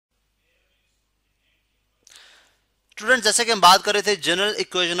Student जैसे कि हम बात कर रहे थे general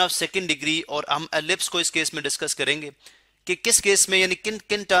equation of second degree, और हम एलिप्स को इस केस में डिस्कस करेंगे कि किस केस में यानी किन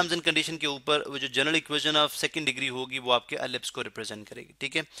किन टर्म्स एंड कंडीशन के ऊपर वो जो general equation of second degree होगी वो आपके एलिप्स को रिप्रेजेंट करेगी।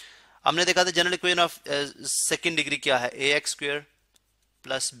 ठीक है, हमने देखा था general equation of second degree क्या है, ए x square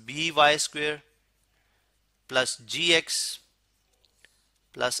plus B Y square plus ji x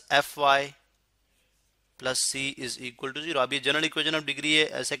plus F Y plus C is equal to zero. अब ये जनरल इक्वेशन ऑफ डिग्री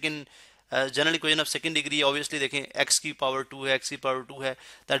है second, general equation of second degree, obviously देखें x की power 2 है, x की power 2 है,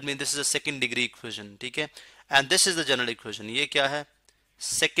 that mean this is a second degree equation. ठीक है, and this is the general equation. ये क्या है,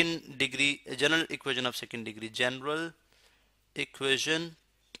 second degree general equation of second degree, general equation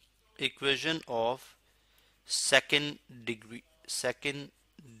of second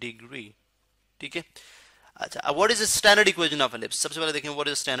degree. ठीक है, अच्छा what is standard equation of ellipse. सबसे पहले देखें what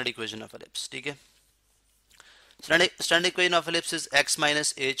is standard equation of ellipse. ठीक है, standard equation of ellipse is x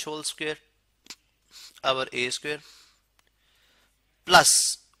minus h whole square over a square plus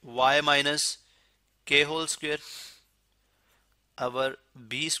y minus k whole square over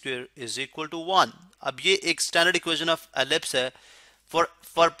b square is equal to 1। अब ये एक standard equation of ellipse है for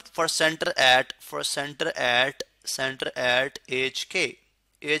center at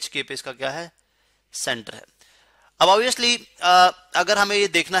hk पे इसका क्या है, centre है। अब ऑब्वियसली अगर हमें ये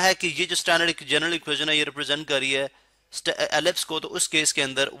देखना है कि ये जो स्टैंडर्ड जनरल इक्वेशन है ये रिप्रेजेंट कर रही है एलिप्स को, तो उस केस के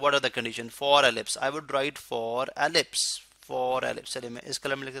अंदर what are the condition for ellipse. I would write for ellipse. चलिए मैं इस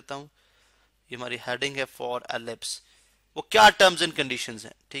कलम में लिख देता हूँ, ये हमारी हेडिंग है फॉर एलिप्स। वो क्या टर्म्स एंड कंडीशंस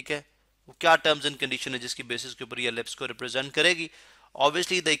हैं, ठीक है, वो क्या टर्म्स एंड कंडीशन है जिसकी बेसिस के ऊपर ये एलिप्स को रिप्रेजेंट करेगी।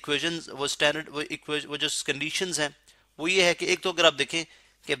 ऑब्वियसली द इक्वेशंस वो स्टैंडर्ड वो जो कंडीशंस हैं वो ये है कि एक तो अगर आप देखें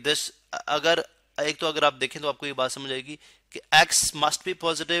कि दिस अगर आप देखें तो आपको ये बात समझ आएगी कि x must be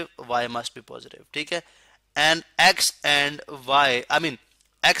positive, y must be positive. ठीक है, and x and y I mean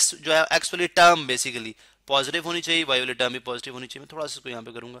x जो है x वाली टर्म बेसिकली पॉजिटिव होनी चाहिए, y वाली टर्म भी पॉजिटिव होनी चाहिए। मैं थोड़ा सा इसको यहाँ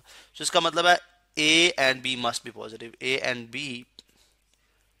पे करूंगा, तो इसका मतलब है a and b must be positive, a and b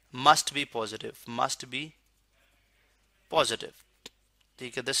must be positive.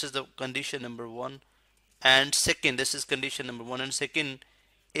 ठीक है, this is the condition number 1 and second, this is condition number 1 and second,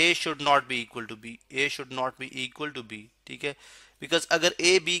 a should not be equal to b, a should not be equal to b। ठीक है, because अगर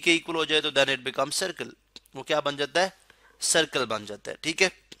a b के equal हो जाए तो then it become circle, वो क्या बन जाता है, सर्कल बन जाता है। ठीक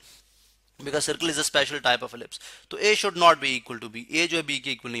है, because circle is a special type of ellipse. तो a should not be equal to b, a जो है b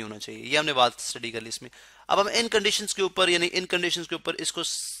के इक्वल नहीं होना चाहिए, ये हमने बात स्टडी कर ली इसमें। अब हम इन कंडीशंस के ऊपर यानी इन कंडीशंस के ऊपर इसको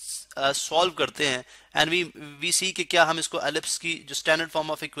सॉल्व करते हैं एंड वी सी कि क्या हम इसको एलिप्स की जो स्टैंडर्ड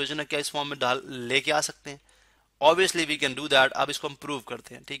फॉर्म ऑफ इक्वेशन है क्या इस फॉर्म में डाल लेके आ सकते हैं। Obviously we can do that. अब इसको हम प्रूव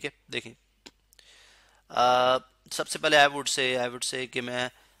करते हैं। ठीक है, देखें सबसे पहले आई वुड से कि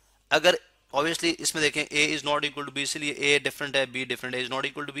मैं अगर ऑब्वियसली इसमें देखें a is not equal to b, इसलिए a डिफरेंट है, b डिफरेंट है, is not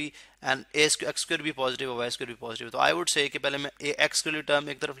equal to b and x square भी पॉजिटिव और y स्क्वायर भी पॉजिटिव। तो आई वुड से कि पहले मैं a x स्क्वायर टर्म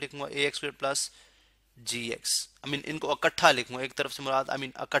एक तरफ लिखूंगा, a x square plus ji x, I mean इनको इकट्ठा लिखूंगा, एक तरफ से मुराद आई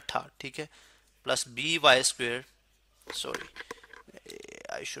मीन इकट्ठा। ठीक है, plus B Y square, sorry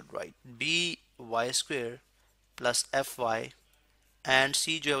I should write B Y square plus F Y and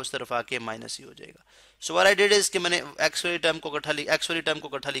सी जो है उस तरफ आके माइनस ही हो जाएगा। So what I did is कि मैंने एक्स वाली टर्म को इकट्ठा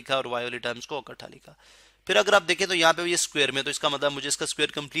लिखा और वाई वाली टर्म्स को इकट्ठा लिखा। फिर अगर आप देखें तो यहाँ पे ये स्क्वायर में, तो इसका मतलब मुझे इसका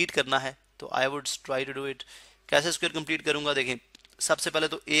स्क्वायर कंप्लीट करना है, तो I would try to do it. कैसे स्क्वायर कंप्लीट करूंगा, देखें सबसे पहले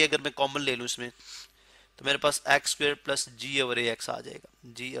तो ए अगर मैं कॉमन ले लूँ इसमें तो मेरे पास एक्स स्क्वायर प्लस जी ओवर ए एक्स आ जाएगा,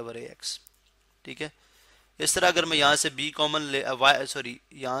 जी ओवर ए एक्स। ठीक है, इस तरह अगर मैं यहाँ से बी कॉमन ले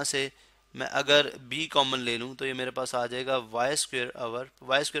यहाँ से मैं अगर b कॉमन ले लूं तो ये मेरे पास आ जाएगा Y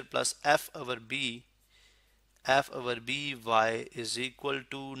square plus F over B Y is equal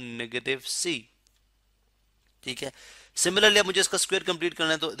to negative c। ठीक है, सिमिलरली अब मुझे इसका स्क्वायर कंप्लीट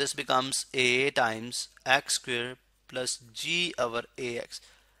करना है तो this becomes a times x square plus ji over A x.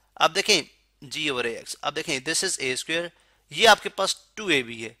 अब देखें g ओवर ए एक्स, अब देखें दिस इज a स्क्वायर, ये आपके पास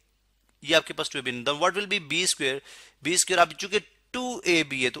 2ab है, ये आपके पास 2ab, then what will be b square अब चूंकि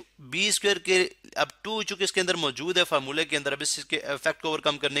 2ab है तो b स्क्वायर के अब 2 चूंकि इसके अंदर मौजूद है फार्मूले के अंदर, अब इसके इफेक्ट को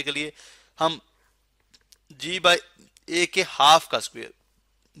ओवरकम करने के लिए हम g बाई a के हाफ का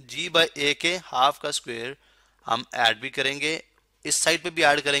स्क्वायर हम ऐड भी करेंगे, इस साइड पे भी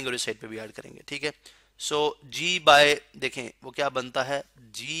ऐड करेंगे और इस साइड पे भी ऐड करेंगे। ठीक है, सो g बाय देखें वो क्या बनता है,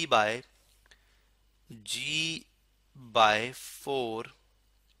 g बाय 4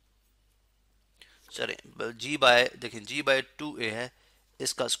 चले g बाय देखें g बाय 2a है,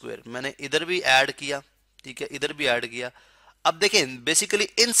 इसका स्क्वायर मैंने इधर भी ऐड किया। ठीक है, इधर भी ऐड किया। अब देखें बेसिकली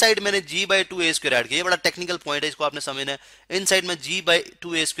इनसाइड मैंने g bye 2a square add किया, ये बड़ा टेक्निकल पॉइंट है, इसको आपने समझना है। इनसाइड में g bye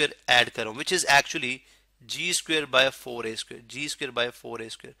 2a square add कर रहा हूं which is actually g square by 4a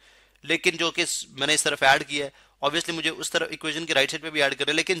square, लेकिन जो कि मैंने इस तरफ ऐड किया है ऑब्वियसली मुझे उस तरफ इक्वेशन की राइट साइड पे भी ऐड कर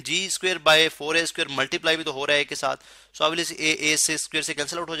रहे हैं, लेकिन जी स्क्वायर बाय 4a² मल्टीप्लाई भी तो हो रहा है के साथ, सो ऑब्वियसली ए से स्क्वायर से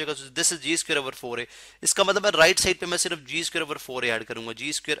कैंसिल आउट हो जाएगा, this is ji square over 4a। इसका मतलब है राइट साइड पे मैं सिर्फ जी स्क्वायर ओवर 4a ऐड करूंगा,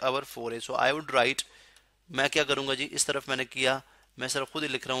 जी square over 4a। So I would write, मैं क्या करूंगा जी, इस तरफ मैंने किया, मैं सिर्फ खुद ही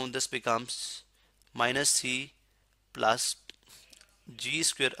लिख रहा हूँ, this becomes -c plus ji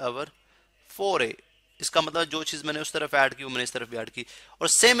square over 4a। इसका मतलब जो चीज मैंने उस तरफ ऐड की वो मैंने इस तरफ भी ऐड की, और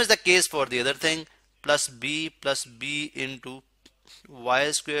same is the case for the other thing, plus b into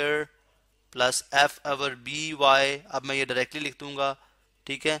Y square plus F over B Y. अब मैं ये डायरेक्टली लिख दूंगा,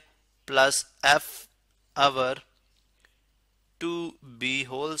 ठीक है, plus F over 2b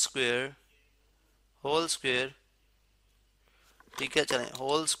whole square, ठीक है, चलें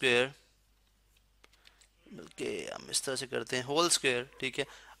होल स्क्वायर, बल्कि हम इस तरह से करते हैं होल स्क्वायर, ठीक है।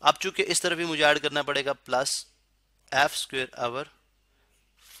 अब चूंकि इस तरफ भी मुझे ऐड करना पड़ेगा, plus F square over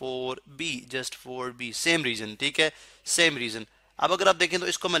 4b, just 4b, same reason, ठीक है, सेम रीजन। अब अगर आप देखें तो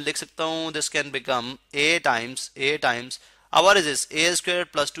इसको मैं लिख सकता हूं, this can become a times what is this, a square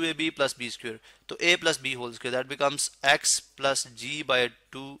plus 2ab plus b square, तो a plus b whole square, that becomes x plus g by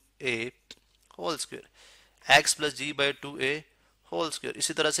 2a whole square, x plus g by 2a whole square।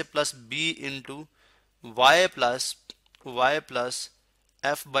 इसी तरह से plus b into y plus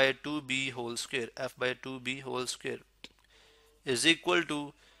f by 2b whole square is equal to,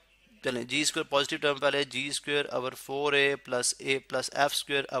 चलें जी square positive term पहले, जी square over 4a plus a plus F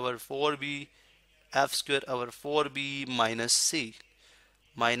square over 4b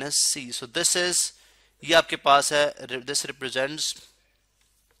minus C. So this is, ये आपके पास है, this represents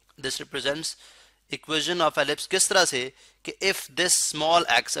equation of ellipse. किस तरह से कि if this small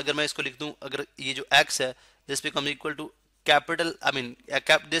x, अगर मैं इसको लिख दूं, अगर ये जो x है this become equal to capital,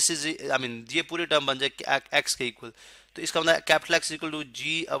 this is, ये पूरी टर्म बन जाए x के इक्वल, तो इसका मतलब capital X equal to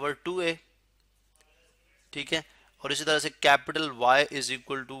ji over 2a, ठीक है, और इसी तरह से capital Y is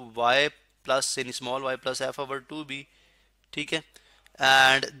equal to y plus यानी small y plus f over 2b, ठीक है,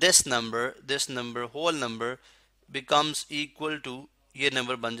 and this number whole number becomes equal to, ये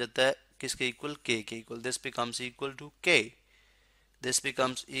नंबर बन जाता है किसके इक्वल, k के equal, this becomes equal to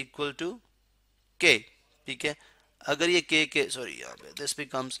k, ठीक है। अगर ये k सॉरी यहाँ पे दिस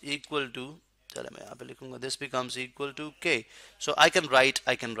बिकम्स इक्वल टू, चलो मैं यहाँ पे लिखूंगा, this becomes equal to k, so I can write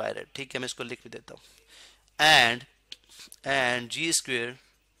it, ठीक है, मैं इसको लिख भी देता हूँ, and ji square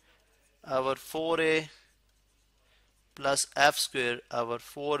over 4a plus F square over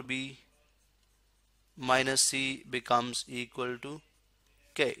 4b minus c becomes equal to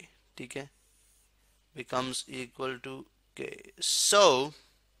k, ठीक है, बिकम्स इक्वल टू k। सो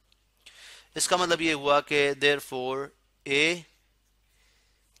इसका मतलब ये हुआ कि therefore a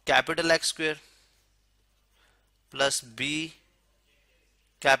capital X square plus b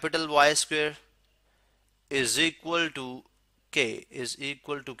capital Y square is equal to k,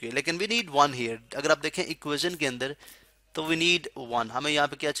 लेकिन we need 1 here. अगर आप देखें इक्वेशन के अंदर तो वी नीड 1, हमें यहाँ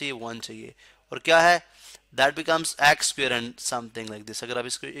पे क्या चाहिए, 1 चाहिए, और क्या है, that becomes x square and something like this. अगर आप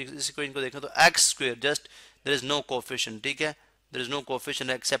इस इक्वेशन को देखें तो x square, just there is no coefficient, ठीक है, there is no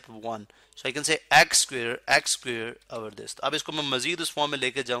coefficient accept 1, so I can say x square over this. अब इसको मैं मजीद उस फॉर्म में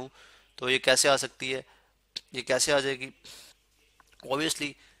लेके जाऊं तो ये कैसे आ सकती है, ये कैसे आ जाएगी,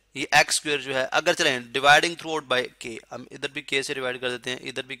 ऑब्वियसली ये x स्क्वायर जो है, अगर चलें dividing through out by k, हम इधर भी k से डिवाइड कर देते हैं,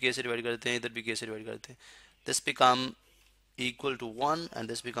 इधर भी k से डिवाइड कर देते हैं, इधर भी k से डिवाइड कर देते हैं, this become equal to 1 and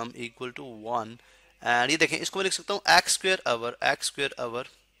this become equal to 1, and ये देखें इसको मैं लिख सकता हूँ x square over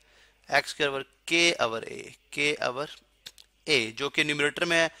k over a, जो कि न्यूमरेटर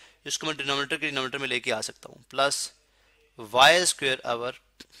में है, इसको मैं डिनोमिनेटर में लेके आ सकता हूँ, plus y square over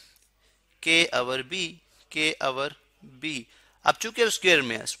k over b। अब चूंकि स्क्वायर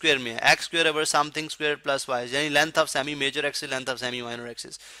में है x square over something square plus y, यानी length of semi major axis, length of semi minor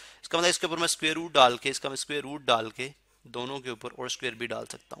axis. इसका मतलब इसके ऊपर मैं स्क्वायर रूट डाल के दोनों के ऊपर और स्क्वायर भी डाल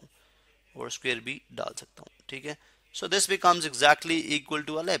सकता हूँ, ठीक है। So this becomes exactly equal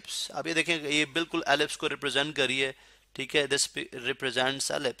to ellipse. अब ये देखें, ये बिल्कुल एलिप्स को रिप्रेजेंट करिए, ठीक है, this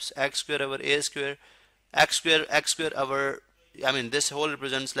represents ellipse, x square over a square, x square over, this whole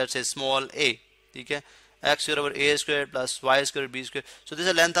represents let's say small a, ठीक है, x square over a square plus y square b square. So this is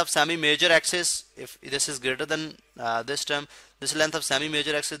the length of semi major axis. If this is greater than this term, this is length of semi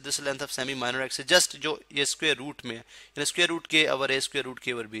major axis, this is length of semi minor axis. Just जो ये square root में है, square root k over a square root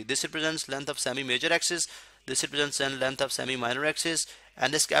k over b. This represents length of semi major axis. This represents length of semi minor axis.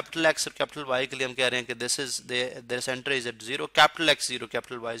 And this capital X और capital Y के लिए हम कह रहे हैं कि this is their center is at 0, capital X 0,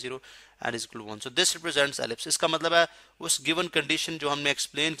 capital Y 0 and is equal to 1. So this represents ellipse. इसका मतलब है उस given condition जो हमने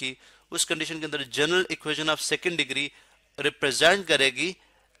explain की, उस condition के अंदर general equation of second degree represent करेगी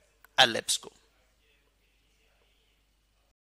ellipse को.